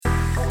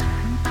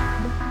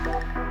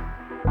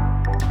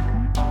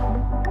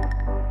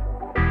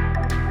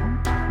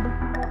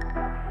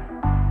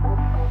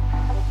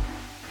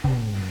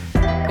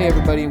Hey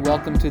everybody,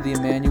 welcome to the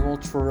Emmanuel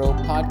Truro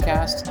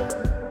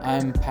podcast.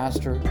 I'm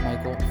Pastor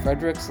Michael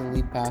Fredericks, the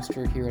lead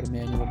pastor here at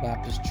Emmanuel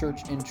Baptist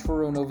Church in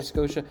Truro, Nova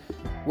Scotia.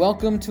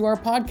 Welcome to our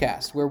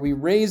podcast where we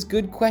raise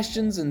good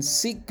questions and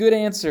seek good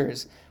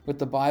answers with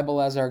the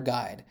Bible as our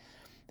guide.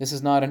 This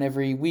is not an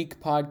every week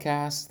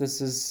podcast.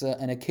 This is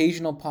an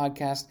occasional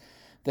podcast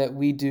that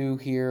we do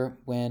here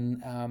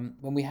when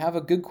we have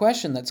a good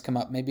question that's come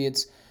up. Maybe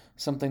it's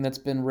something that's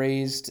been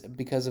raised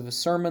because of a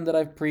sermon that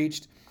I've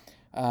preached,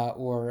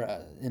 or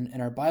in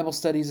our Bible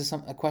studies,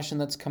 a question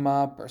that's come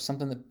up, or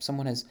something that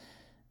someone has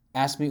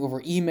asked me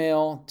over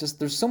email. Just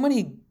there's so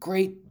many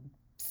great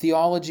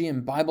theology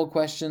and Bible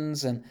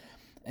questions, and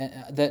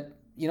that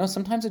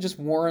sometimes it just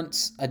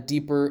warrants a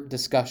deeper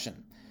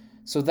discussion.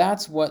 So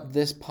that's what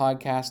this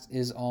podcast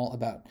is all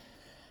about.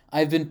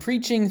 I've been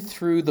preaching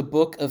through the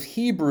book of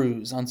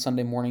Hebrews on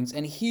Sunday mornings,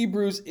 and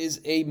Hebrews is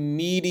a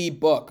meaty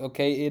book.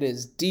 Okay, it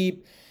is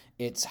deep.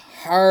 It's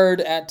hard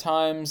at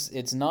times.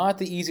 It's not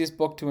the easiest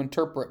book to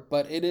interpret,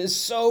 but it is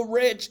so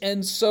rich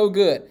and so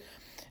good.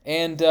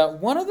 And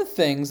one of the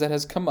things that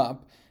has come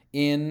up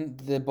in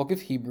the book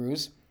of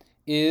Hebrews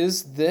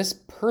is this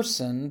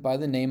person by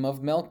the name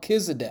of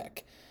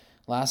Melchizedek.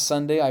 Last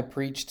Sunday, I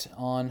preached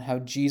on how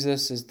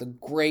Jesus is the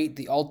great,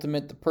 the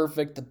ultimate, the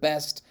perfect, the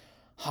best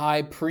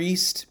high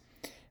priest,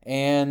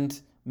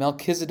 and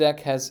Melchizedek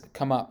has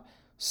come up.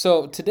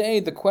 So today,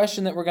 the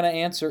question that we're going to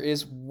answer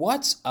is,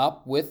 what's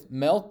up with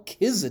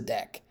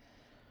Melchizedek?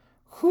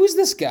 Who's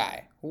this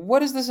guy?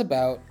 What is this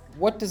about?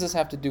 What does this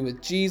have to do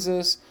with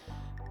Jesus?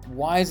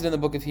 Why is it in the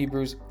book of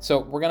Hebrews? So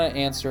we're going to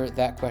answer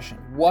that question.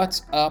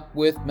 What's up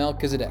with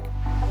Melchizedek?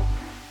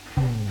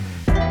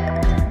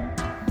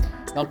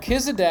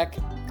 Melchizedek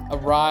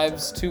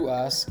arrives to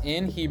us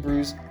in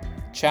Hebrews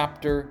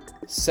chapter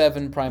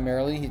 7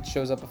 primarily. It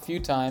shows up a few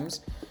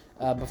times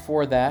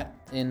before that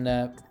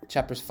in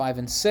chapters 5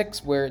 and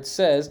 6, where it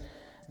says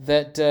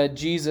that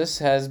Jesus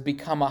has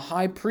become a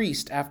high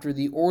priest after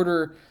the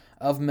order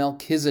of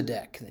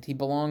Melchizedek, that he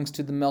belongs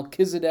to the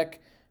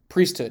Melchizedek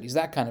priesthood. He's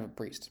that kind of a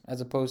priest,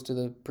 as opposed to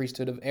the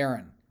priesthood of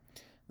Aaron,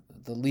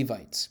 the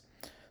Levites.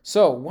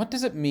 So what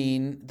does it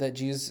mean that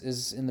Jesus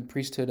is in the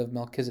priesthood of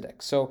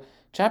Melchizedek? So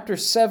chapter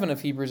 7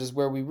 of Hebrews is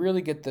where we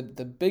really get the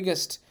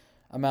biggest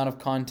amount of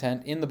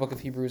content in the book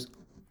of Hebrews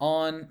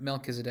on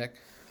Melchizedek.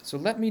 So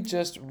let me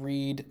just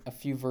read a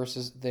few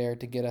verses there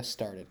to get us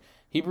started.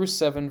 Hebrews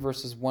 7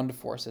 verses 1 to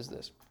 4 says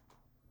this.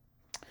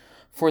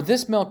 For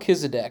this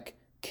Melchizedek,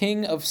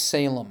 king of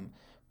Salem,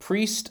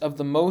 priest of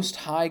the Most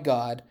High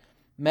God,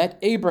 met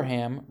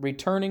Abraham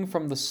returning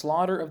from the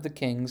slaughter of the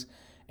kings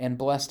and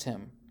blessed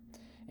him.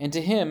 And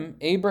to him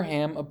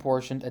Abraham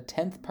apportioned a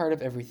tenth part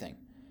of everything.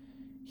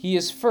 He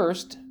is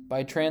first,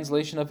 by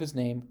translation of his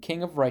name,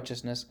 king of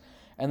righteousness,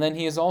 and then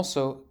he is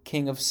also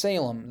king of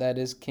Salem, that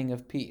is, king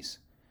of peace.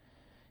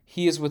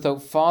 He is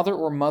without father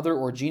or mother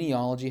or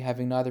genealogy,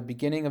 having neither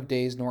beginning of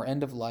days nor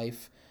end of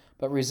life,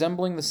 but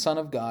resembling the Son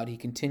of God, he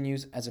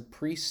continues as a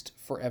priest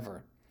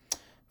forever.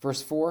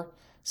 Verse 4,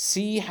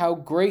 see how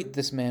great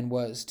this man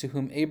was, to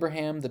whom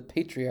Abraham the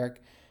patriarch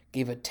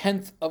gave a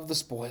tenth of the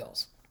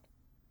spoils.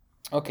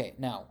 Okay,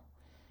 now,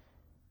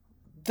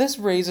 this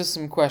raises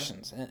some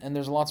questions, and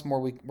there's lots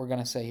more we're going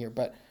to say here,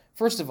 but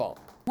first of all,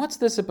 what's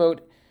this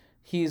about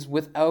he's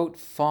without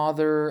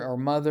father or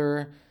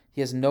mother? He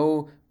has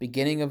no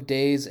beginning of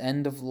days,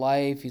 end of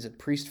life. He's a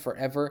priest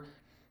forever.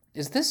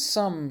 Is this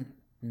some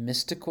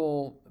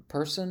mystical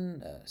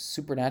person, a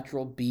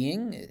supernatural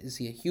being? Is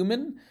he a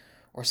human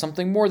or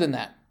something more than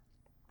that?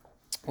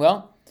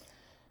 Well,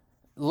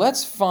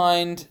 let's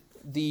find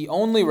the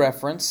only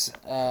reference.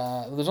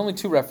 There's only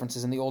two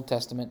references in the Old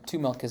Testament to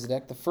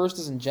Melchizedek. The first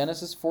is in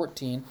Genesis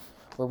 14,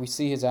 where we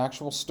see his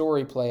actual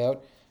story play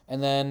out,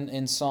 and then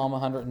in Psalm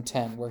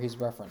 110, where he's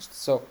referenced.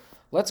 So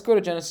let's go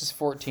to Genesis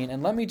 14,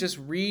 and let me just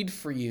read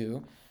for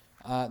you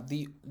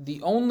the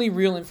only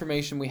real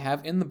information we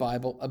have in the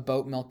Bible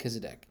about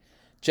Melchizedek.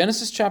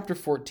 Genesis chapter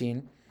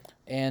 14,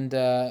 and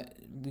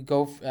we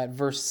go at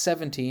verse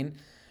 17.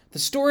 The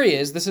story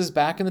is, this is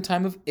back in the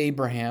time of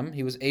Abraham.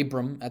 He was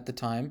Abram at the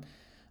time.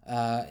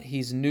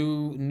 He's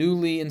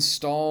newly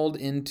installed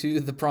into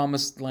the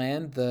promised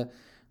land, the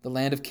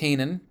land of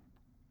Canaan,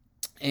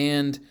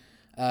 and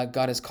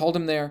God has called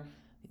him there.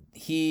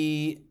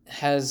 He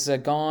has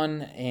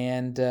gone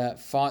and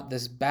fought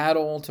this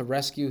battle to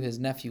rescue his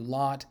nephew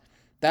Lot.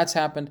 That's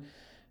happened.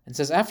 And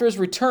says, after his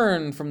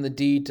return from the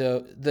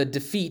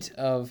defeat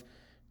of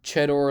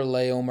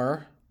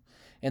Chedorlaomer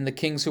and the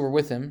kings who were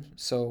with him,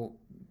 so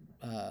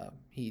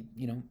he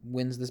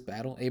wins this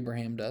battle,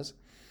 Abraham does.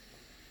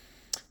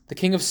 The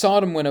king of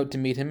Sodom went out to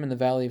meet him in the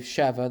valley of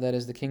Shaveh, that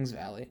is the king's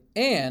valley.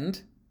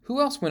 And who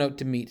else went out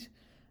to meet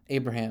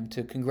Abraham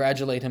to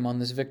congratulate him on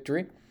this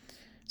victory?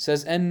 It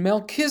says, and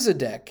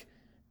Melchizedek,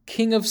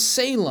 king of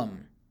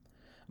Salem,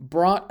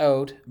 brought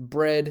out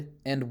bread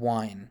and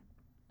wine.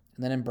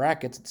 And then in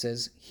brackets it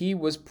says, he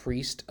was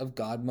priest of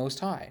God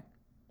Most High.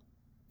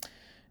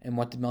 And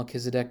what did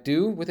Melchizedek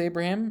do with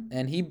Abraham?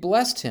 And he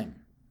blessed him.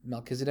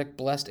 Melchizedek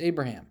blessed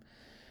Abraham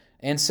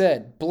and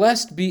said,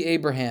 blessed be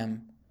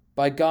Abraham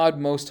by God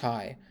Most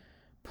High,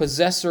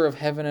 possessor of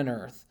heaven and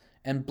earth,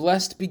 and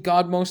blessed be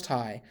God Most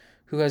High,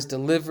 who has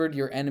delivered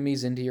your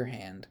enemies into your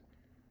hand.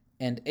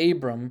 And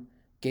Abram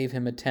gave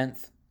him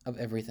 1/10 of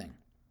everything.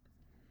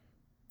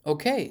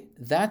 Okay,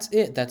 that's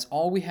it. That's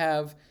all we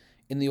have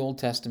in the Old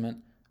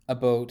Testament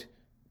about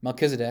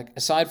Melchizedek,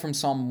 aside from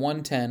Psalm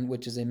 110,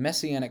 which is a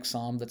messianic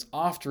psalm that's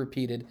oft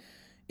repeated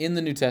in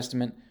the New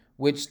Testament,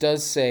 which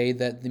does say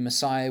that the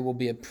Messiah will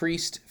be a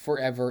priest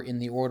forever in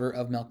the order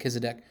of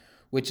Melchizedek,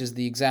 which is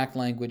the exact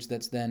language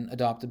that's then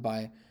adopted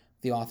by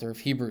the author of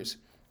Hebrews.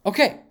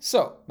 Okay,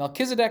 so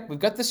Melchizedek, we've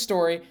got this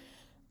story.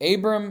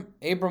 Abram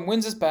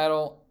wins this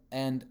battle,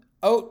 and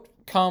out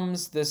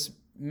comes this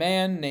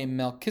man named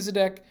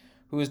Melchizedek,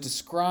 who is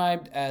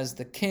described as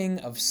the king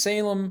of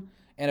Salem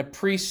and a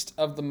priest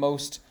of the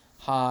Most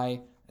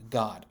High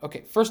God.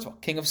 Okay, first of all,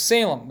 king of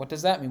Salem. What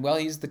does that mean? Well,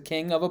 he's the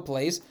king of a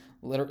place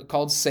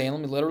called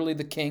Salem, literally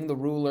the king, the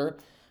ruler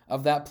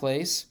of that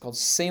place, called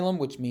Salem,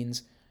 which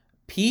means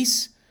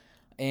peace.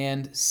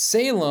 And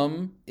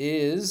Salem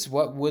is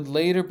what would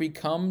later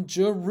become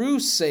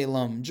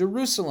Jerusalem.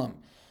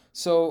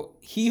 So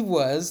he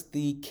was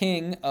the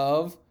king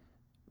of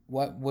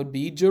what would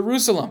be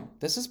Jerusalem.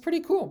 This is pretty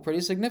cool,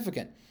 pretty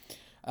significant.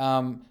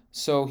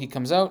 So he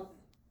comes out,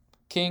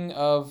 king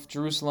of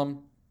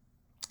Jerusalem.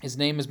 His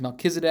name is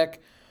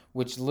Melchizedek,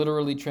 which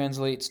literally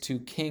translates to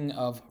king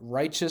of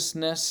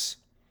righteousness.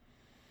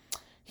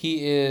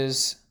 He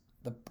is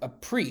a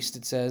priest,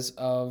 it says,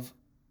 of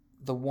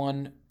the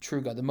one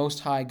true God, the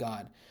Most High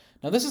God.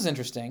 Now, this is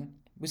interesting.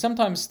 We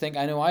sometimes think,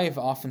 I know I have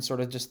often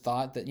sort of just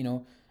thought that,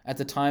 at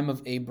the time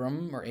of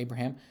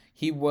Abraham,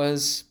 he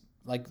was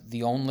like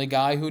the only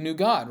guy who knew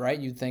God, right?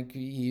 You'd think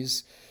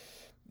he's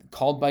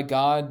called by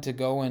God to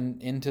go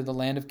into the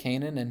land of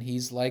Canaan, and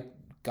he's like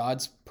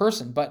God's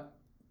person. But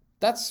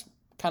that's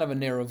kind of a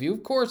narrow view.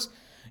 Of course,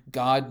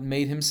 God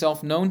made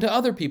himself known to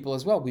other people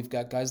as well. We've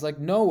got guys like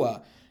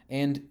Noah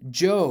and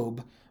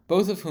Job,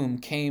 both of whom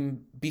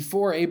came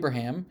before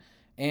Abraham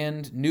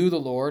and knew the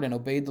Lord and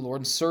obeyed the Lord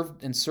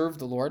and served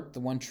the Lord, the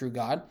one true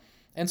God.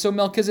 And so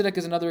Melchizedek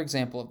is another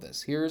example of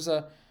this. Here's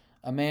a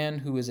man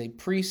who is a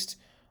priest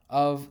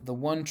of the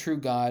one true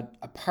God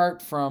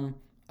apart from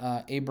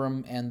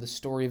Abram and the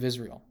story of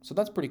Israel. So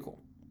that's pretty cool.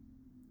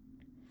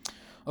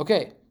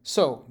 Okay,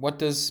 so what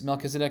does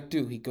Melchizedek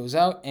do? He goes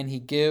out and he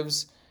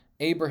gives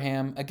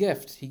Abraham a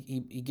gift.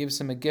 He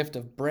gives him a gift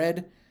of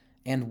bread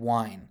and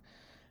wine.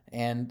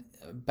 And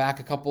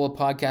back a couple of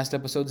podcast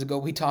episodes ago,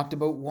 we talked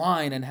about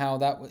wine and how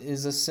that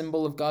is a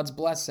symbol of God's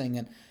blessing,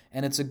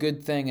 and it's a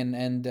good thing.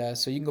 And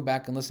so you can go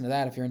back and listen to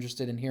that if you're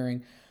interested in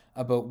hearing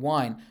about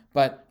wine.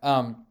 But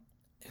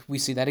we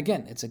see that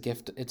again. It's a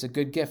gift. It's a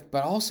good gift.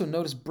 But also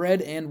notice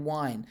bread and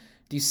wine.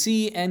 Do you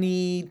see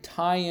any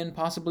tie-in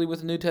possibly with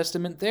the New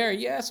Testament there?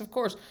 Yes, of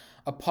course.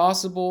 A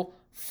possible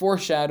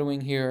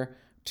foreshadowing here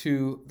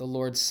to the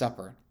Lord's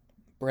Supper,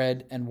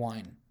 bread and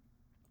wine.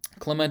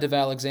 Clement of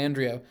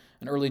Alexandria,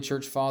 an early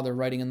church father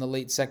writing in the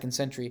late 2nd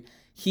century,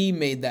 he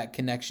made that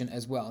connection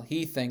as well.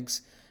 He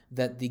thinks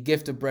that the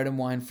gift of bread and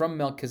wine from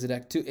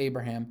Melchizedek to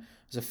Abraham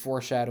is a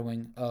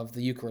foreshadowing of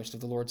the Eucharist, of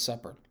the Lord's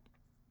Supper.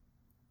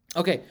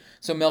 Okay,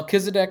 so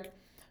Melchizedek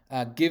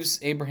gives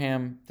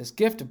Abraham this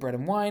gift of bread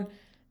and wine.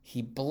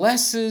 He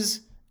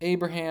blesses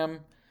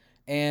Abraham,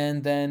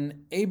 and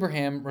then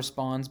Abraham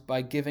responds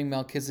by giving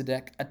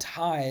Melchizedek a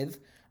tithe,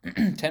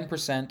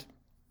 10%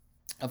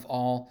 of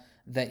all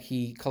that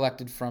he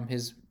collected from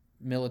his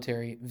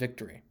military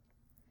victory.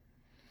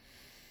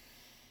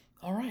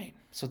 All right,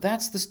 so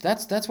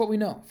that's what we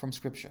know from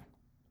Scripture.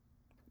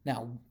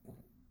 Now,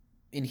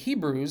 in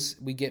Hebrews,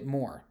 we get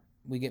more.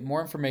 We get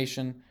more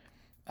information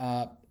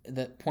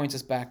that points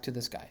us back to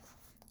this guy.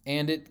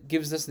 And it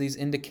gives us these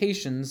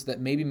indications that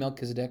maybe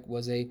Melchizedek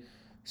was a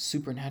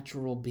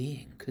supernatural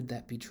being. Could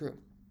that be true?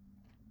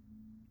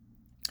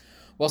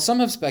 Well, some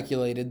have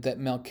speculated that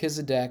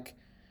Melchizedek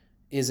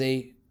is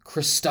a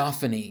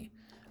Christophany.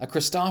 A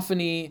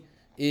Christophany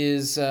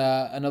is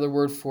another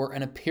word for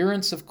an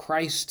appearance of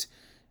Christ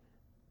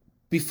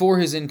before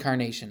his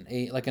incarnation,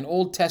 like an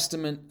Old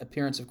Testament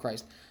appearance of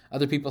Christ.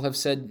 Other people have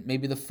said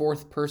maybe the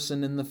fourth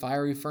person in the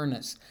fiery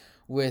furnace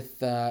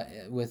with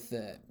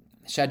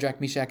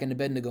Shadrach, Meshach, and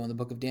Abednego in the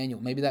book of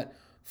Daniel. Maybe that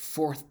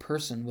fourth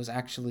person was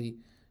actually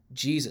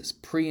Jesus,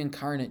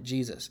 pre-incarnate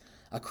Jesus,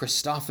 a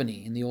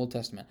Christophany in the Old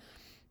Testament.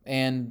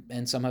 And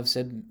some have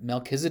said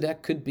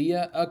Melchizedek could be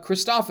a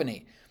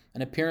Christophany,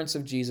 an appearance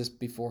of Jesus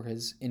before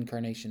his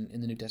incarnation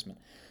in the New Testament.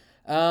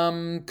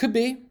 Could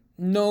be.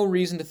 No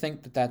reason to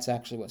think that that's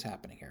actually what's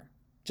happening here.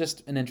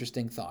 Just an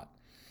interesting thought.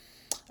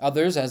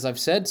 Others, as I've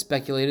said,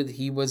 speculated that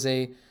he was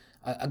a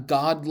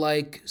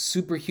godlike,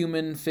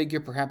 superhuman figure,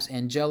 perhaps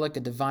angelic,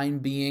 a divine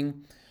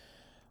being.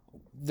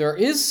 There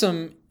is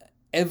some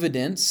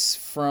evidence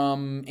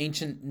from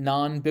ancient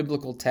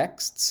non-biblical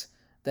texts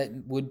that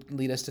would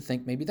lead us to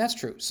think maybe that's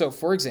true. So,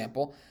 for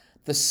example,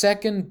 the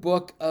second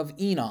book of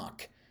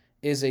Enoch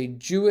is a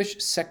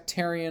Jewish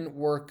sectarian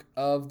work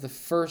of the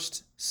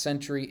 1st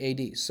century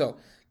AD. So,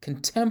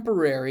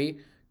 contemporary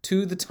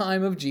to the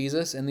time of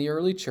Jesus and the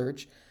early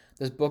church,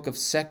 this book of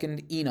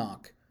 2nd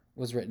Enoch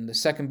was written, the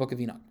second book of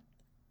Enoch.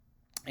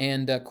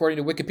 And according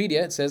to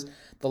Wikipedia, it says,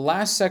 the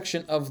last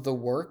section of the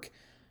work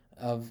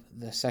of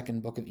the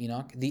second book of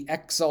Enoch, the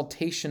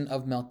exaltation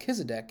of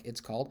Melchizedek, it's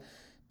called,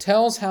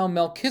 tells how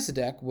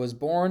Melchizedek was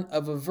born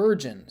of a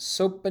virgin,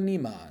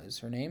 Sopanema is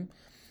her name,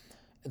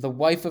 the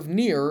wife of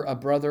Ner, a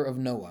brother of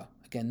Noah.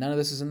 Again, none of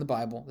this is in the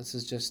Bible. This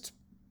is just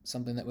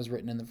something that was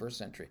written in the first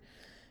century.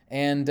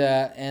 And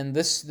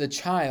the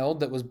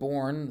child that was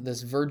born,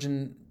 this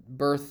virgin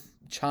birth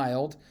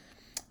child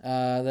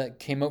that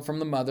came out from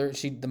the mother,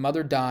 the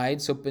mother died,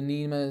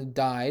 Sopanema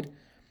died,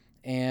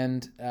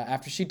 and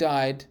after she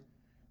died,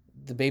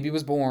 the baby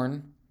was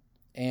born,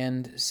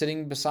 and he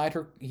sat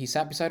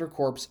beside her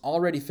corpse,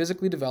 already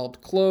physically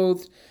developed,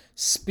 clothed,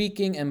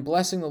 speaking and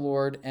blessing the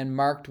Lord, and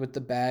marked with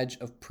the badge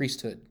of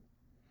priesthood.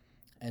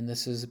 And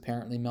this is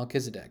apparently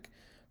Melchizedek.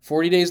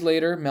 40 days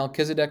later,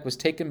 Melchizedek was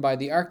taken by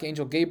the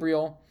archangel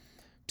Gabriel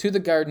to the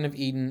Garden of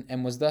Eden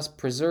and was thus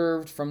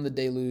preserved from the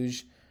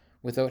deluge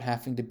without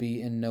having to be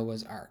in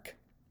Noah's ark.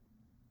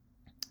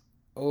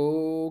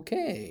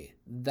 Okay,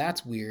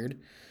 that's weird.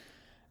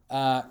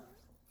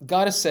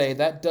 Gotta say,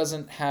 that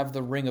doesn't have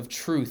the ring of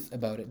truth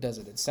about it, does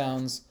it? It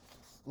sounds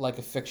like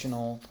a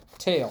fictional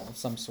tale of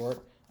some sort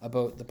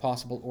about the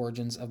possible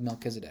origins of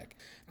Melchizedek.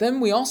 Then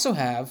we also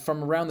have,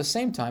 from around the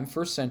same time,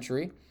 1st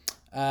century,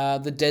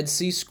 the Dead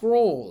Sea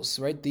Scrolls,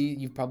 right?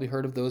 You've probably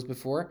heard of those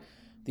before.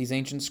 These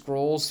ancient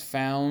scrolls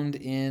found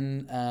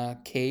in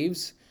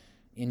caves,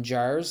 in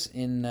jars,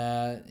 in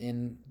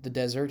the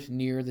desert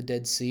near the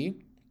Dead Sea,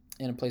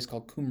 in a place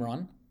called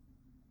Qumran.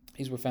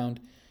 These were found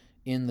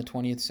in the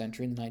 20th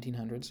century, in the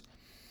 1900s.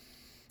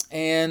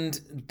 And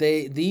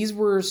these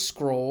were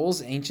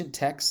scrolls, ancient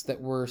texts that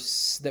were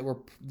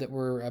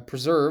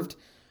preserved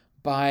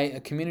by a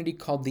community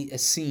called the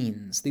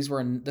Essenes. This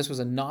was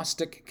a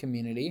Gnostic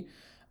community,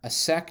 a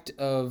sect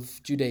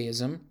of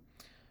Judaism.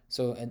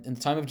 So in the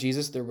time of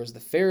Jesus, there was the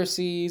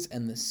Pharisees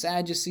and the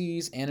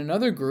Sadducees and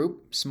another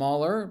group,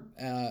 smaller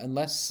and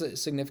less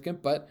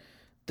significant, but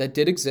that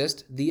did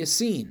exist, the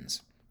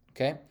Essenes.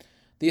 Okay,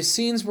 the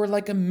Essenes were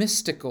like a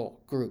mystical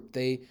group.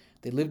 They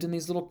lived in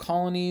these little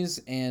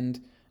colonies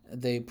and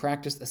they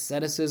practiced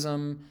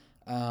asceticism.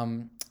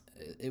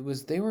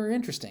 They were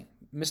interesting.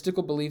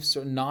 Mystical beliefs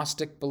or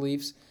Gnostic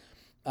beliefs.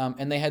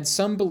 And they had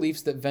some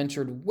beliefs that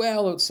ventured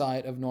well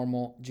outside of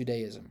normal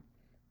Judaism.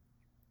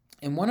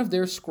 And one of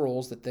their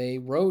scrolls that they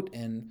wrote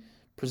and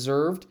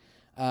preserved,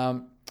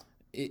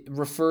 it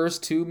refers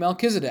to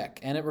Melchizedek,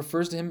 and it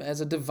refers to him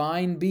as a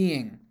divine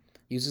being.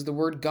 It uses the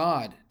word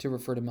God to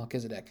refer to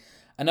Melchizedek.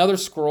 Another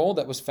scroll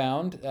that was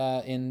found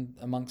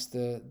amongst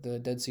the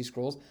Dead Sea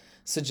Scrolls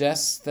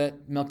suggests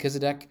that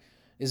Melchizedek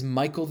is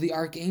Michael the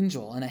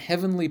Archangel and a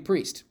heavenly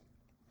priest.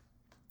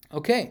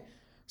 Okay,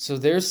 so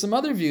there's some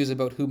other views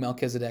about who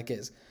Melchizedek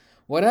is.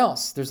 What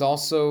else? There's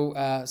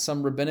also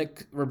some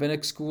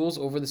rabbinic schools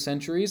over the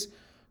centuries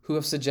who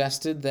have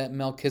suggested that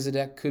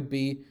Melchizedek could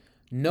be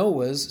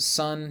Noah's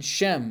son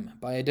Shem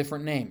by a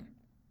different name.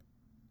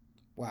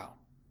 Wow.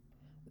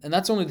 And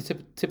that's only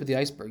the tip of the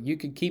iceberg. You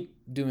could keep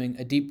doing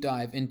a deep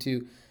dive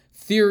into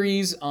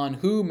theories on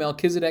who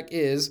Melchizedek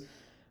is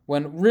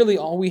when really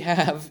all we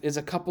have is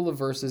a couple of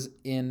verses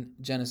in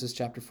Genesis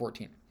chapter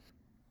 14.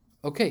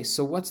 Okay,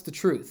 so what's the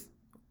truth?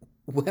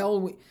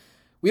 Well,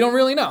 we don't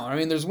really know. I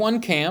mean, there's one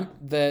camp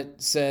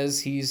that says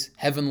he's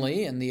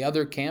heavenly and the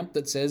other camp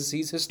that says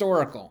he's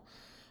historical.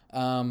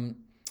 And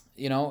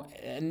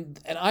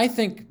I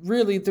think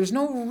really there's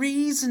no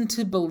reason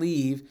to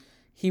believe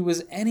he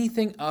was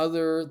anything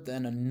other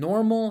than a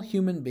normal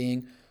human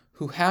being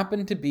who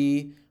happened to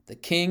be the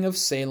king of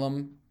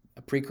Salem,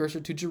 a precursor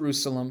to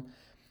Jerusalem,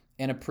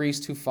 and a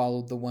priest who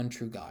followed the one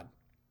true God.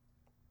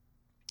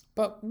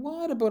 But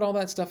what about all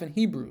that stuff in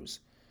Hebrews?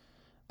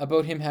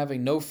 About him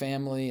having no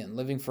family and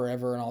living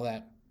forever and all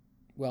that?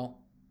 Well,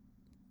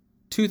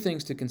 two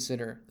things to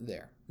consider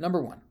there.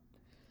 Number one,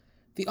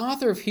 the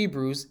author of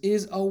Hebrews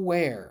is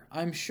aware,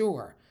 I'm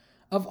sure,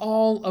 of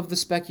all of the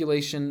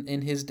speculation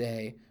in his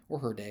day, or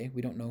her day,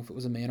 we don't know if it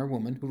was a man or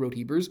woman who wrote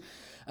Hebrews,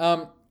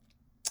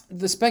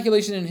 the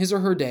speculation in his or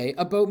her day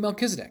about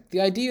Melchizedek.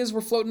 The ideas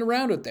were floating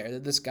around out there,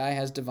 that this guy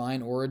has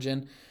divine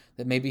origin,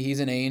 that maybe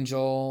he's an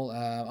angel,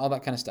 all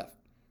that kind of stuff.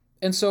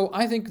 And so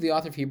I think the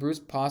author of Hebrews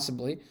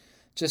possibly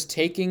just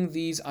taking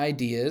these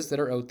ideas that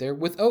are out there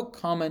without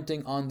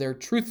commenting on their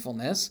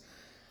truthfulness,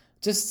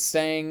 just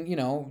saying,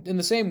 in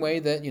the same way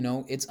that,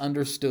 it's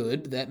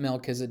understood that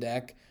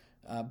Melchizedek,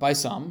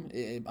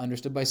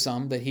 understood by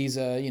some, that he's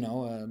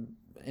an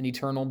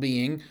eternal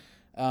being,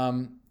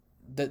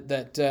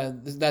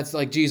 that's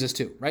like Jesus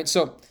too, right?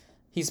 So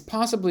he's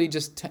possibly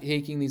just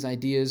taking these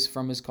ideas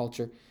from his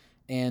culture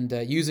and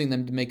using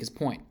them to make his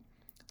point.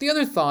 The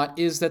other thought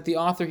is that the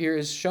author here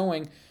is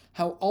showing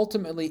how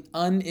ultimately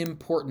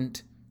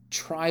unimportant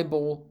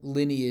tribal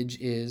lineage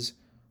is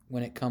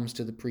when it comes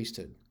to the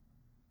priesthood.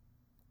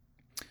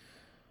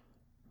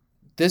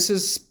 This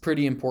is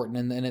pretty important,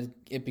 and then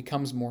it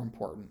becomes more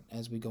important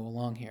as we go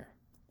along here.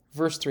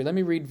 Verse 3. Let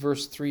me read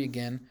verse 3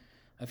 again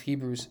of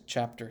Hebrews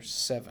chapter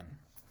 7.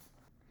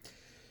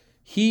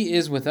 He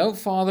is without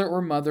father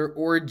or mother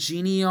or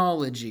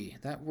genealogy.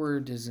 That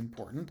word is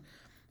important.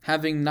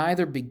 Having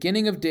neither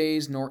beginning of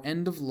days nor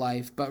end of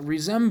life, but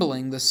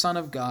resembling the Son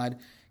of God,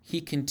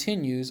 he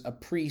continues a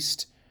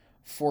priest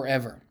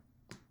forever.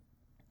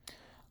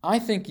 I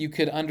think you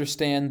could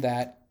understand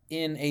that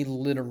in a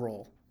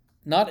literal,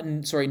 not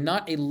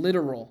a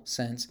literal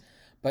sense,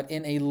 but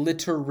in a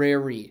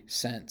literary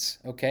sense,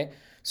 okay?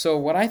 So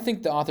what I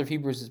think the author of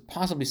Hebrews is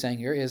possibly saying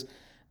here is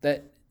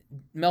that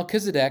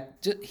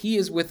Melchizedek, he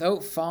is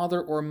without father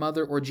or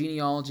mother or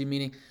genealogy,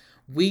 meaning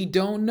we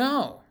don't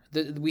know.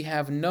 That we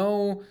have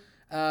no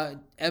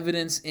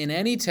evidence in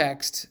any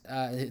text.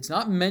 It's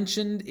not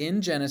mentioned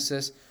in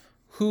Genesis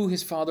who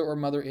his father or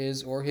mother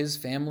is or his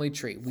family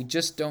tree. We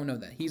just don't know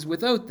that. He's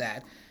without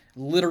that,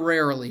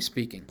 literarily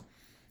speaking.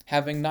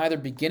 Having neither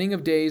beginning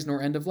of days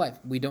nor end of life.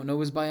 We don't know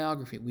his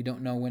biography. We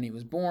don't know when he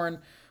was born,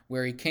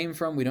 where he came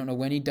from. We don't know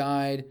when he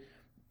died.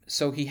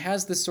 So he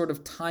has this sort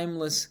of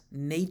timeless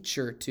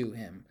nature to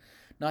him.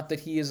 Not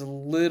that he is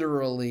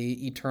literally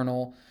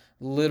eternal,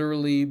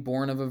 literally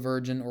born of a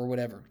virgin or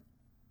whatever.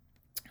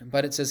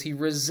 But it says he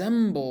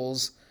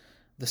resembles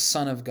the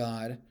Son of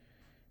God,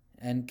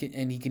 and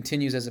he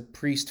continues as a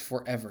priest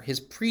forever. His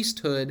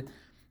priesthood,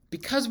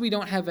 because we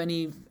don't have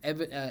any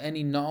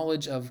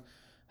knowledge of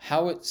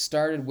how it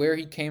started, where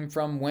he came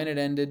from, when it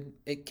ended,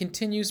 it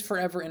continues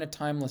forever in a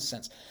timeless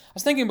sense. I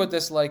was thinking about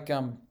this like,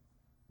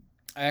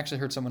 I actually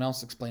heard someone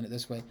else explain it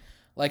this way,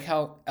 like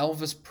how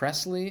Elvis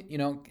Presley,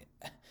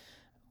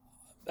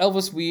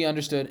 Elvis, we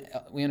understand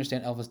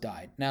Elvis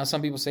died. Now,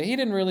 some people say he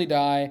didn't really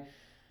die.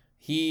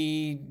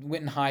 He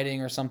went in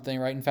hiding or something,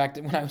 right? In fact,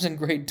 when I was in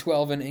grade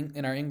 12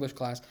 in our English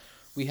class,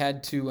 we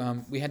had to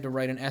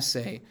write an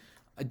essay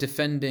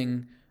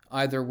defending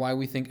either why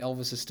we think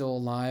Elvis is still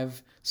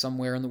alive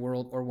somewhere in the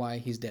world or why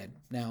he's dead.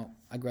 Now,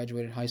 I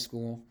graduated high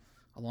school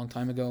a long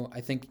time ago.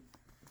 I think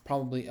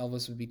probably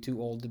Elvis would be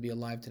too old to be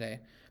alive today.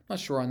 I'm not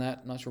sure on that.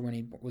 I'm not sure when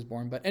he was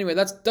born. But anyway,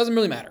 that doesn't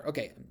really matter.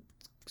 Okay,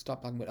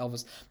 stop talking about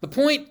Elvis. The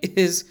point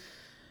is,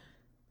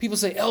 people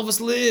say Elvis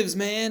lives,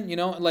 man,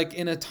 like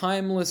in a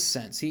timeless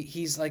sense.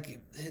 He's like,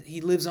 he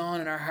lives on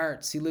in our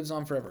hearts. He lives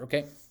on forever,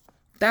 okay?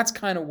 That's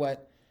kind of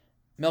what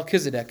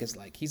Melchizedek is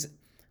like.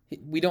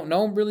 We don't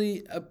know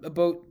really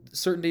about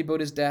certainty about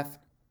his death,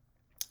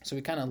 so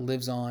he kind of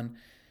lives on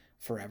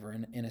forever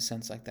in a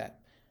sense like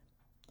that.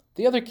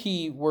 The other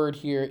key word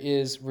here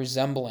is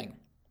resembling,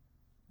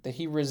 that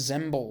he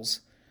resembles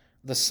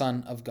the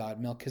Son of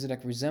God. Melchizedek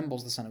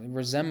resembles the Son of God. He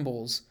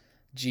resembles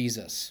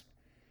Jesus.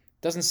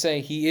 Doesn't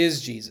say he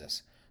is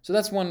Jesus. So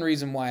that's one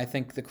reason why I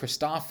think the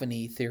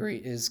Christophany theory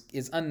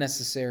is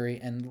unnecessary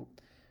and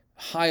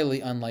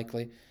highly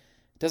unlikely.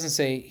 It doesn't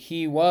say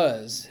he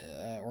was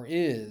or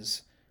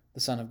is the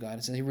Son of God.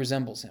 It says he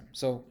resembles him.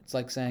 So it's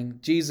like saying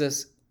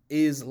Jesus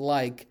is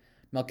like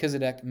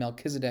Melchizedek.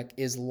 Melchizedek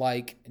is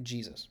like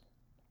Jesus.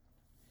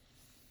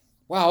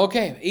 Wow,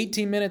 okay,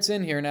 18 minutes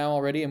in here now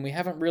already, and we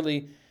haven't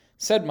really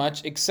said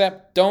much,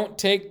 except don't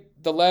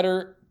take the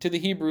letter to the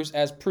Hebrews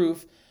as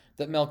proof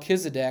that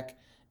Melchizedek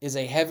is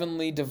a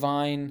heavenly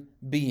divine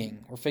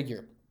being or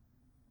figure.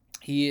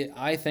 He,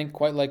 I think,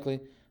 quite likely,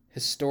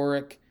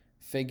 historic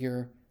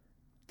figure,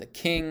 the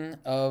king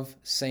of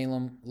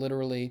Salem,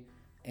 literally,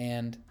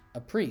 and a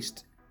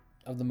priest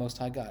of the Most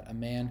High God, a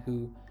man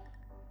who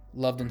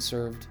loved and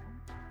served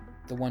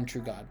the one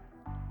true God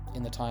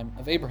in the time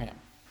of Abraham.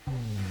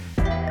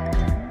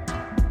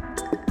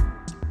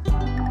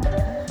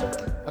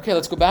 Okay,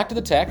 let's go back to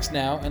the text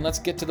now, and let's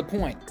get to the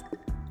point.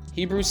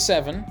 Hebrews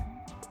 7,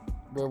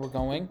 where we're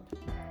going.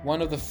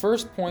 One of the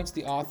first points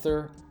the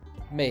author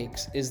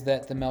makes is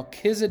that the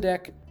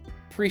Melchizedek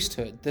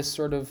priesthood, this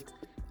sort of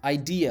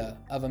idea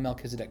of a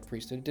Melchizedek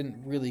priesthood,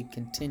 didn't really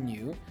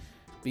continue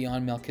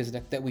beyond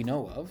Melchizedek that we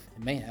know of.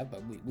 It may have,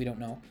 but we don't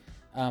know.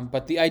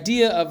 But the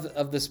idea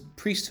of this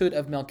priesthood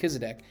of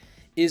Melchizedek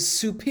is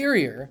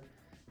superior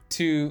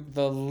to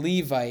the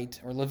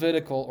Levite or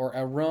Levitical or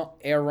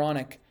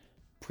Aaronic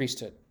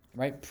priesthood,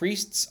 right?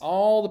 Priests,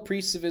 all the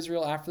priests of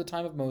Israel after the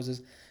time of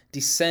Moses,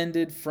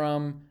 descended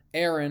from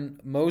Aaron,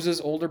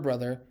 Moses' older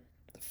brother,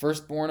 the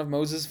firstborn of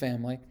Moses'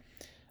 family,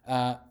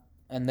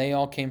 and they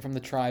all came from the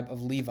tribe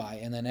of Levi.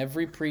 And then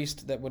every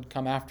priest that would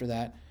come after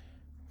that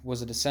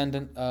was a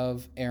descendant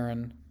of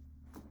Aaron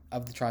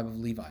of the tribe of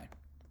Levi.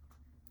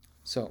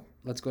 So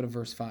let's go to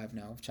verse 5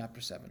 now of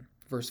chapter 7.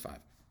 Verse 5.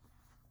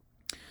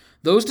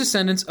 Those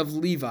descendants of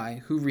Levi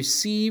who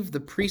receive the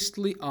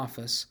priestly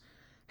office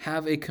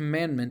have a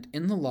commandment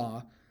in the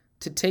law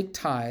to take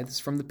tithes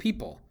from the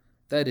people,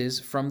 that is,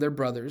 from their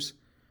brothers,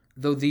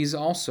 though these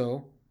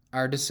also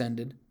are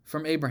descended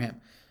from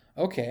Abraham.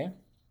 Okay,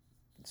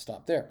 let's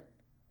stop there.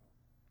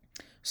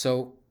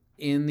 So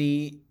in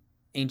the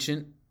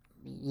ancient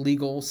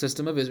legal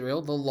system of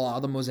Israel, the law,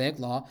 the Mosaic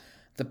law,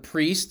 the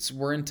priests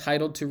were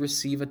entitled to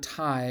receive a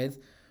tithe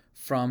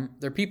from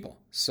their people.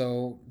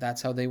 So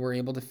that's how they were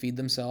able to feed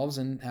themselves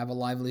and have a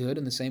livelihood,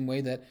 in the same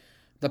way that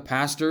the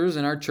pastors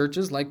in our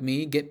churches, like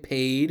me, get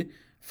paid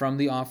from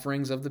the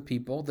offerings of the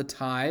people, the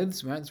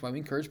tithes, right? That's why we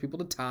encourage people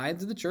to tithe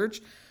to the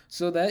church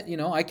so that,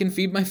 I can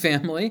feed my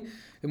family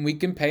and we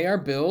can pay our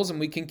bills and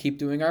we can keep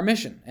doing our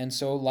mission. And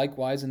so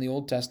likewise in the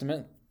Old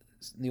Testament,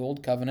 in the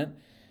Old Covenant,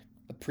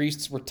 the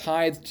priests were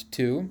tithed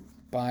to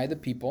by the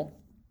people,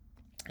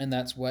 and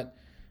that's what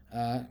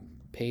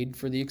paid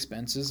for the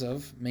expenses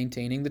of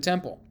maintaining the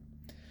temple.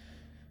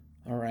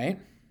 All right.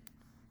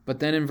 But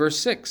then in verse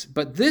 6,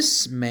 but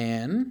this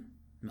man,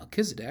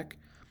 Melchizedek,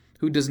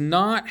 who does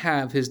not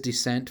have his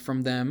descent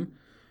from them,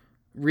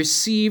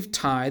 received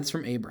tithes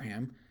from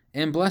Abraham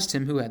and blessed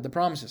him who had the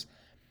promises.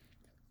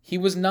 He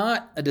was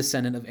not a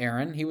descendant of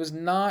Aaron. He was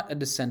not a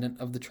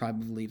descendant of the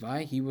tribe of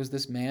Levi. He was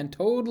this man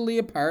totally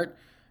apart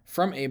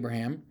from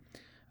Abraham,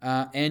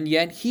 and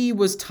yet he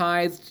was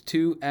tithed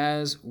to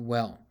as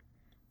well.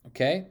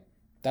 Okay?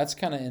 That's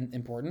kind of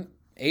important.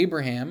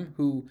 Abraham,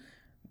 who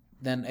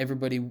then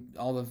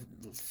all the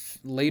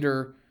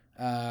later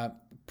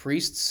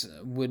priests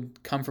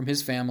would come from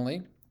his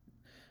family.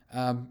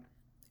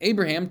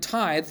 Abraham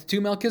tithed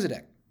to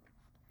Melchizedek.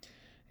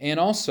 And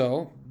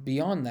also,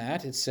 beyond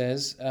that, it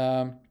says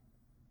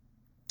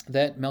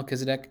that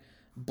Melchizedek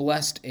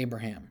blessed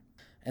Abraham.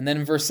 And then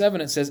in verse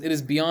 7 it says, it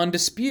is beyond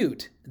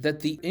dispute that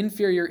the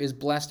inferior is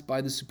blessed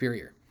by the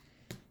superior.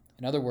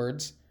 In other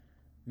words,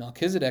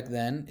 Melchizedek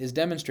then is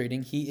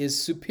demonstrating he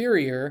is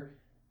superior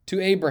to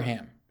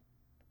Abraham.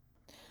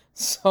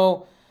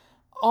 So,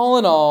 all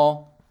in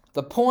all,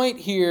 the point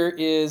here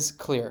is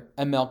clear.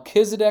 A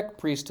Melchizedek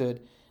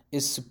priesthood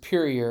is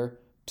superior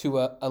to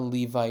a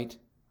Levite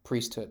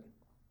priesthood.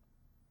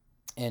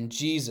 And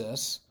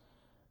Jesus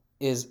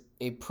is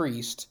a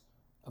priest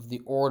of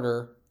the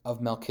order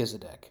of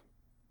Melchizedek.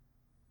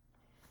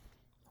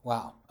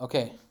 Wow.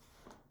 Okay.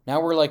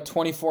 Now we're like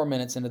 24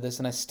 minutes into this,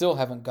 and I still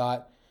haven't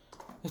got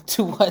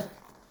to what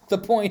the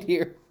point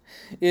here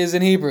is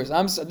in Hebrews.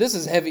 This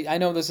is heavy. I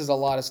know this is a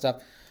lot of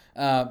stuff.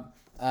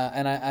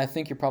 And I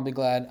think you're probably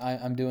glad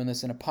I'm doing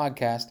this in a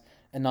podcast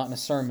and not in a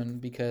sermon,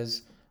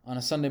 because on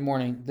a Sunday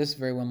morning, this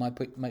very well might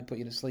put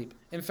you to sleep.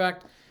 In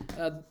fact,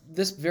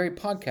 this very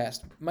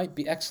podcast might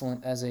be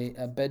excellent as a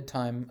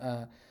bedtime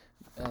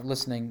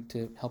listening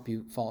to help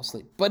you fall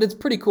asleep. But it's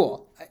pretty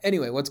cool.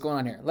 Anyway, what's going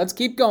on here? Let's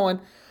keep going.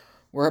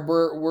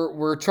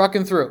 We're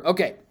trucking through.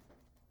 Okay,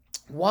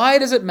 why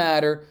does it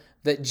matter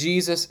that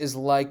Jesus is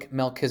like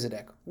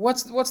Melchizedek?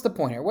 What's the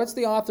point here? What's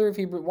the author of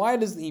Hebrews? Why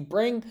does he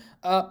bring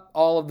up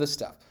all of this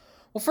stuff?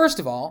 Well, first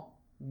of all,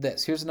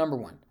 here's number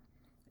one.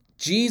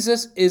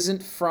 Jesus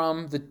isn't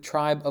from the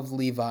tribe of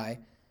Levi,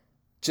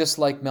 just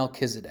like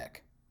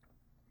Melchizedek.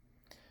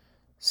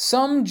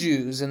 Some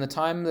Jews in the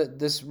time that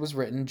this was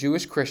written,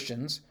 Jewish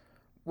Christians,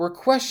 were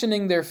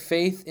questioning their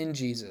faith in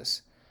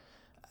Jesus.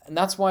 And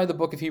that's why the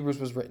book of Hebrews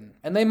was written.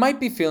 And they might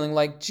be feeling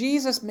like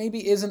Jesus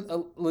maybe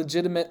isn't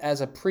legitimate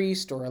as a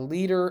priest or a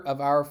leader of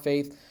our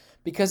faith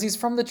because he's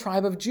from the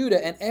tribe of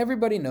Judah. And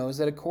everybody knows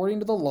that according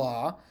to the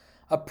law,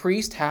 a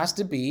priest has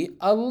to be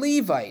a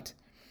Levite.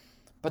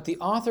 But the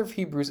author of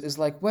Hebrews is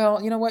like,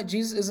 well, you know what?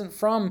 Jesus isn't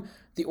from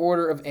the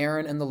order of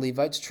Aaron and the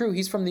Levites. True,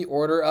 he's from the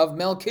order of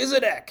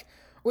Melchizedek,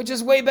 which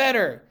is way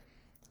better.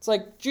 It's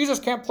like, Jesus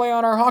can't play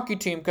on our hockey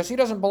team because he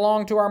doesn't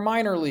belong to our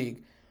minor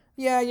league.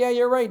 Yeah,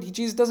 you're right.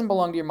 Jesus doesn't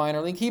belong to your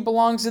minor league. He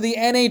belongs to the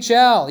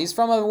NHL. He's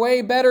from a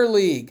way better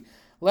league.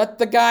 Let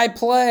the guy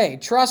play.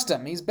 Trust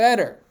him. He's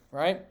better,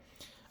 right?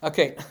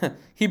 Okay,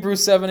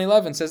 Hebrews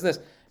 7:11 says this.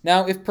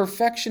 Now, if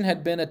perfection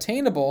had been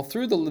attainable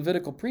through the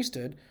Levitical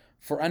priesthood,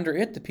 for under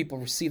it the people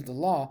received the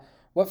law,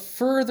 what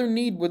further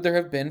need would there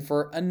have been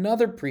for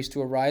another priest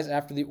to arise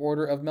after the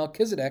order of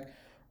Melchizedek,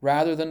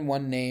 rather than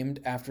one named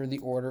after the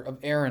order of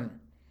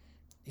Aaron?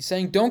 He's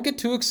saying, don't get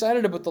too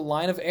excited about the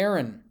line of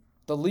Aaron,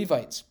 the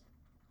Levites.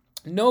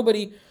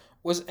 Nobody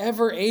was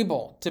ever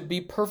able to be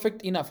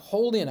perfect enough,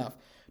 holy enough,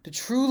 to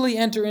truly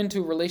enter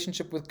into a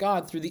relationship with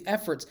God through the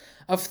efforts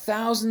of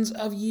thousands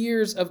of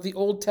years of the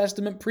Old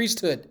Testament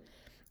priesthood.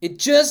 It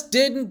just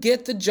didn't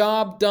get the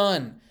job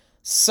done.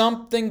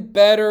 Something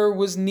better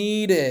was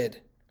needed.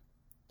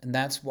 And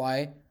that's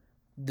why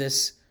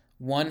this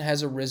one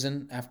has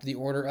arisen after the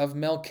order of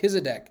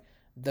Melchizedek,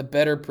 the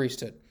better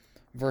priesthood.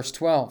 Verse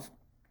 12.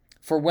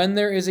 For when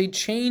there is a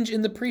change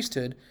in the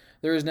priesthood,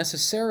 there is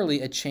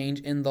necessarily a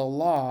change in the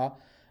law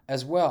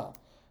as well.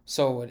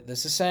 So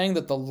this is saying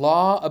that the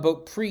law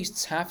about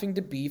priests having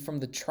to be from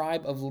the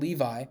tribe of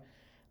Levi,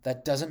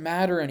 that doesn't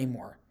matter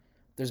anymore.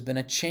 There's been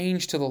a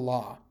change to the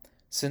law.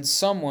 Since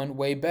someone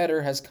way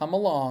better has come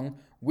along,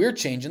 we're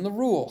changing the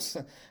rules.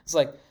 It's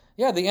like,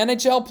 yeah, the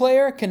NHL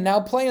player can now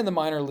play in the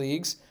minor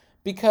leagues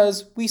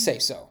because we say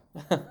so.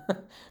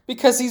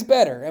 Because he's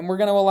better, and we're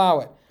going to allow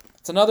it.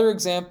 It's another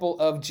example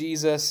of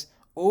Jesus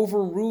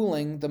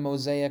overruling the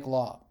Mosaic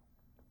law.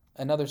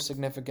 Another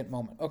significant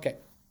moment. Okay.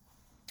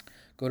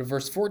 Go to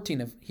verse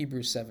 14 of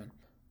Hebrews 7.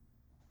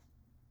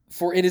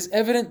 For it is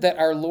evident that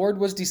our Lord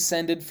was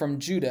descended from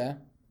Judah,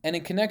 and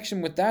in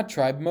connection with that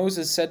tribe,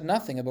 Moses said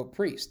nothing about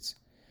priests.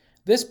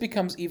 This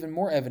becomes even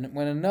more evident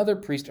when another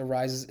priest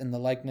arises in the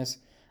likeness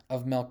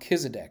of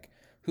Melchizedek,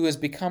 who has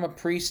become a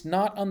priest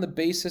not on the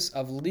basis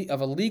of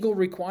a legal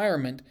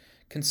requirement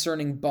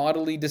concerning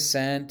bodily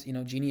descent,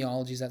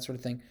 genealogies, that sort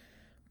of thing.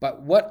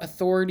 But what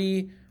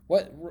authority,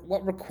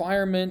 what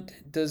requirement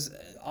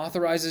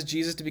authorizes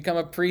Jesus to become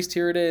a priest?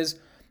 Here it is.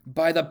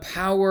 By the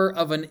power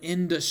of an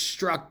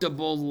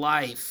indestructible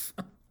life.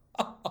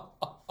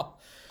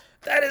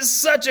 That is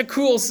such a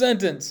cool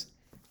sentence.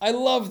 I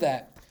love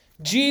that.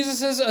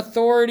 Jesus'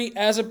 authority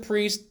as a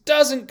priest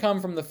doesn't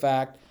come from the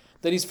fact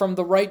that he's from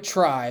the right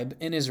tribe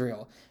in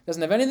Israel. It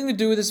doesn't have anything to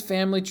do with his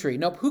family tree.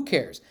 Nope, who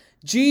cares?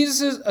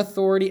 Jesus'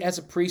 authority as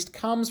a priest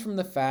comes from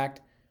the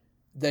fact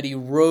that he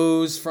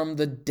rose from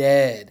the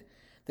dead,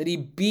 that he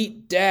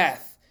beat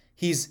death.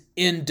 He's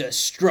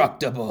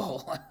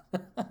indestructible.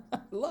 I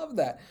love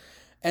that.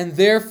 And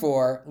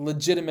therefore,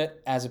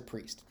 legitimate as a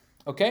priest.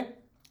 Okay?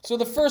 So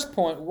the first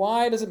point,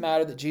 why does it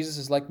matter that Jesus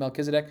is like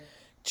Melchizedek?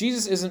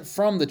 Jesus isn't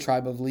from the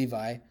tribe of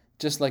Levi,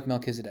 just like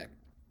Melchizedek.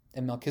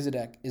 And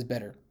Melchizedek is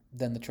better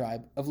than the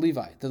tribe of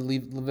Levi, the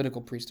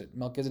Levitical priesthood.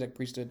 Melchizedek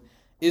priesthood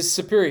is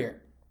superior.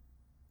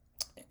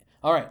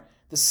 All right.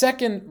 The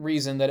second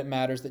reason that it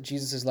matters that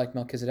Jesus is like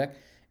Melchizedek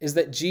is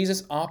that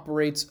Jesus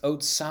operates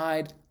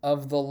outside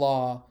of the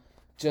law,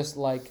 just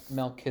like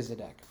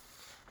Melchizedek.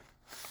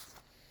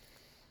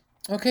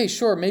 Okay,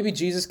 sure, maybe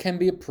Jesus can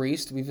be a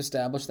priest. We've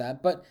established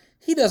that. But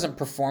he doesn't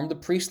perform the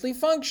priestly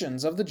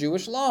functions of the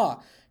Jewish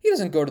law. He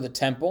doesn't go to the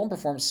temple and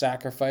perform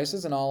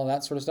sacrifices and all of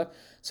that sort of stuff.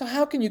 So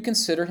how can you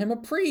consider him a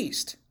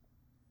priest?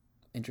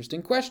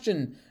 Interesting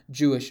question,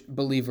 Jewish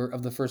believer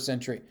of the first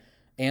century.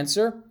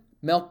 Answer,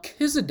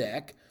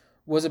 Melchizedek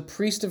was a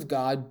priest of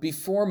God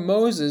before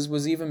Moses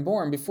was even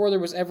born, before there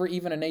was ever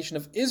even a nation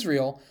of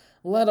Israel,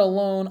 let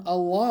alone a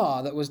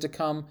law that was to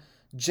come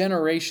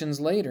generations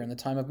later in the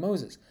time of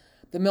Moses.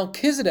 The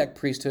Melchizedek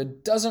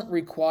priesthood doesn't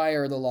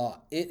require the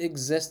law. It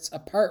exists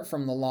apart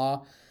from the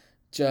law,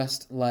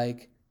 just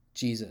like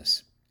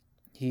Jesus.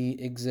 He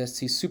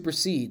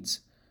supersedes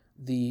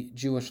the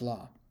Jewish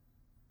law.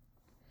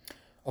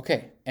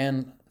 Okay,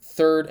 and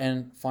third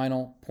and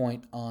final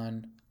point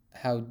on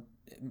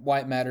why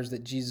it matters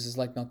that Jesus is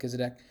like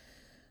Melchizedek.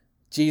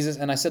 Jesus,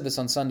 and I said this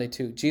on Sunday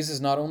too, Jesus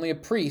is not only a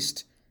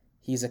priest,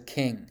 he's a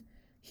king.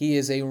 He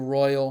is a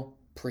royal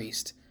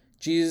priest.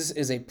 Jesus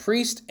is a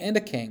priest and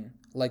a king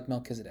like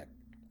Melchizedek.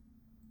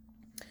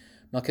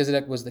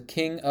 Melchizedek was the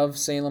king of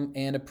Salem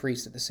and a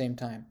priest at the same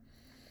time.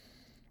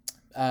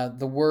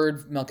 The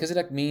word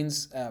Melchizedek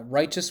means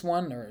righteous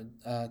one,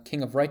 or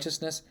king of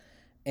righteousness,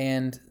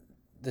 and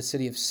the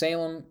city of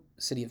Salem,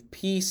 city of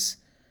peace.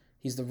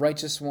 He's the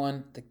righteous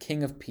one, the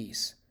king of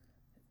peace.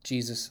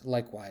 Jesus,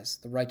 likewise,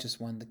 the righteous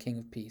one, the king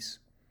of peace.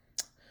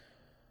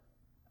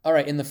 All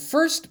right,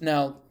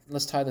 now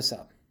let's tie this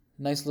up.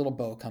 Nice little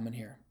bow coming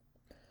here.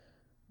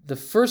 The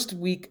first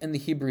week in the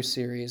Hebrew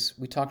series,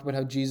 we talked about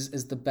how Jesus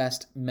is the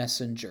best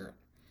messenger,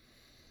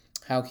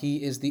 how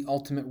he is the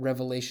ultimate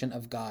revelation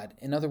of God.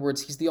 In other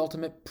words, he's the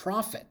ultimate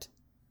prophet,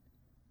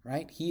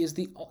 right? He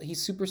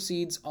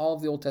supersedes all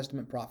of the Old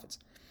Testament prophets.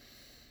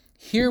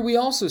 Here we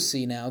also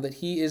see now that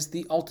he is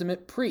the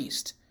ultimate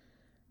priest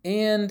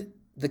and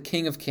the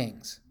King of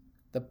Kings,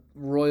 the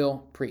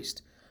royal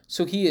priest.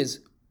 So he is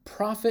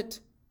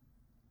prophet,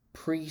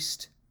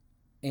 priest,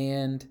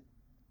 and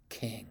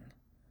king.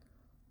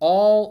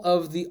 All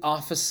of the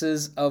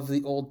offices of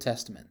the Old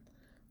Testament,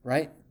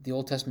 right? The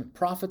Old Testament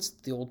prophets,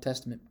 the Old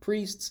Testament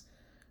priests,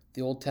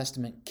 the Old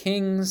Testament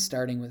kings,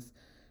 starting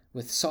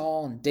with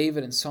Saul and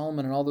David and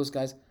Solomon and all those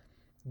guys.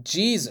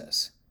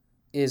 Jesus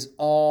is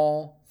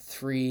all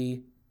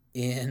three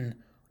in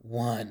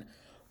one.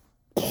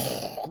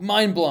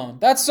 Mind blown.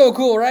 That's so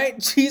cool, right?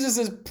 Jesus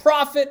is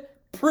prophet,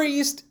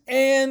 priest,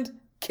 and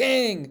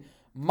king.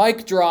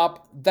 Mic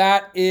drop.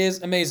 That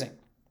is amazing.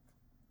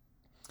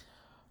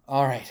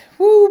 All right.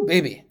 Woo,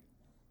 baby.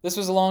 This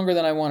was longer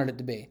than I wanted it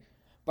to be.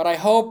 But I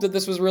hope that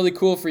this was really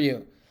cool for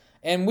you.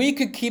 And we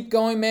could keep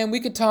going, man. We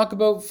could talk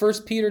about 1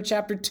 Peter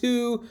chapter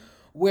 2,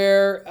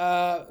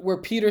 where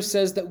Peter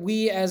says that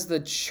we as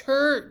the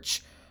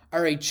church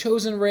are a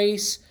chosen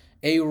race,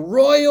 a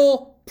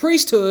royal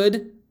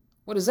priesthood.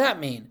 What does that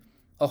mean?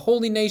 A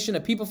holy nation, a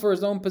people for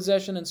his own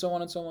possession, and so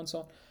on and so on and so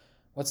on.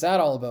 What's that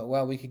all about?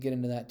 Well, we could get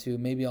into that too.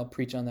 Maybe I'll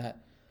preach on that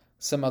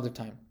some other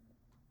time.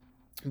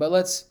 But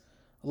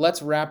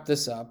let's wrap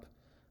this up.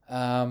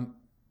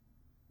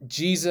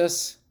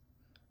 Jesus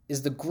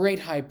is the great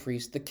high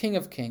priest, the King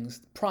of Kings,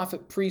 the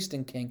prophet, priest,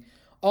 and king,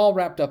 all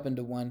wrapped up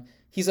into one.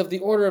 He's of the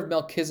order of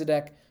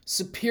Melchizedek,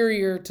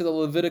 superior to the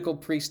Levitical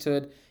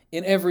priesthood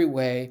in every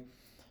way.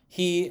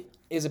 He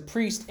is a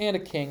priest and a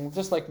king,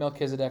 just like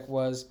Melchizedek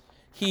was.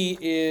 He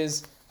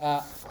is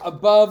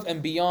above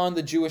and beyond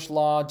the Jewish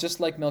law, just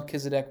like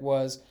Melchizedek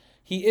was.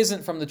 He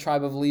isn't from the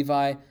tribe of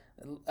Levi.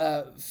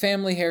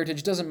 Family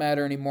heritage doesn't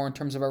matter anymore in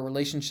terms of our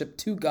relationship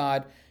to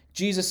God.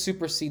 Jesus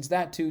supersedes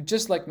that too,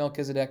 just like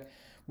Melchizedek.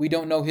 We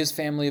don't know his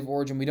family of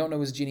origin. We don't know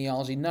his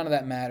genealogy. None of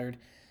that mattered.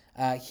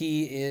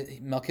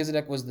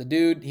 Melchizedek was the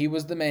dude. He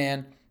was the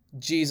man.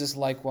 Jesus,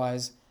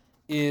 likewise,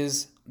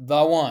 is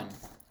the one.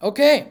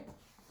 Okay,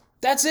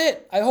 that's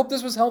it. I hope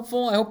this was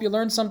helpful. I hope you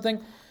learned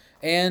something.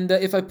 And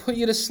if I put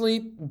you to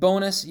sleep,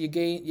 bonus,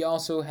 you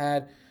also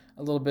had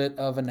a little bit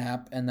of a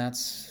nap, and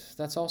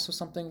that's also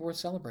something worth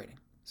celebrating.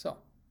 So,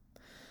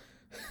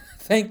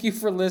 thank you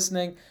for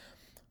listening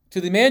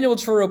to the Emmanuel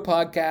Churro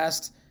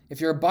podcast.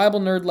 If you're a Bible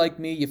nerd like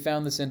me, you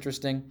found this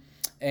interesting,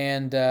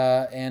 and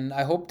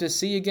I hope to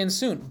see you again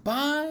soon.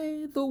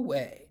 By the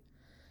way,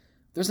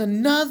 there's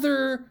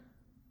another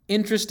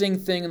interesting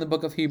thing in the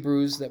book of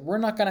Hebrews that we're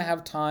not going to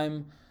have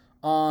time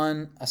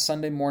on a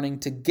Sunday morning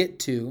to get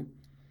to,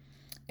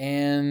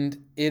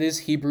 and it is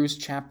Hebrews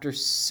chapter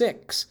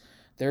 6.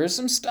 There is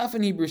some stuff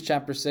in Hebrews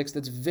chapter 6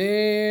 that's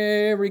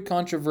very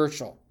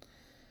controversial,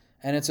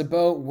 and it's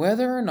about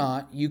whether or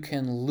not you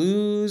can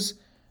lose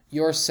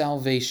your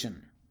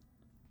salvation.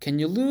 Can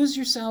you lose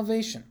your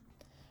salvation?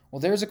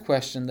 Well, there's a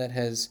question that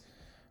has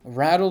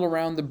rattled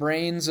around the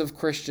brains of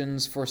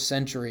Christians for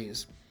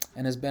centuries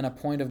and has been a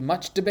point of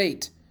much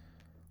debate.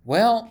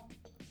 Well,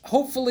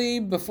 hopefully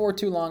before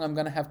too long, I'm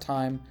going to have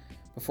time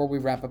before we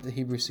wrap up the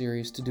Hebrew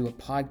series to do a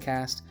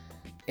podcast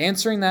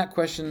answering that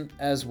question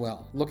as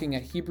well, looking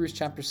at Hebrews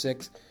chapter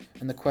 6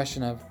 and the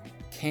question of,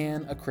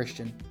 can a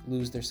Christian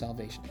lose their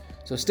salvation?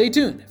 So stay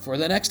tuned for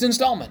the next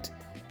installment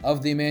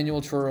of the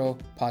Emmanuel Churro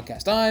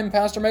podcast. I'm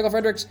Pastor Michael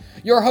Fredericks,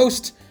 your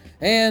host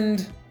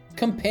and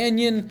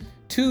companion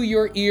to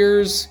your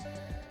ears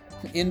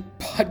in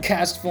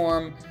podcast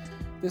form.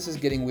 This is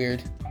getting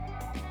weird.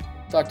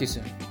 Talk to you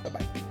soon.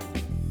 Bye-bye.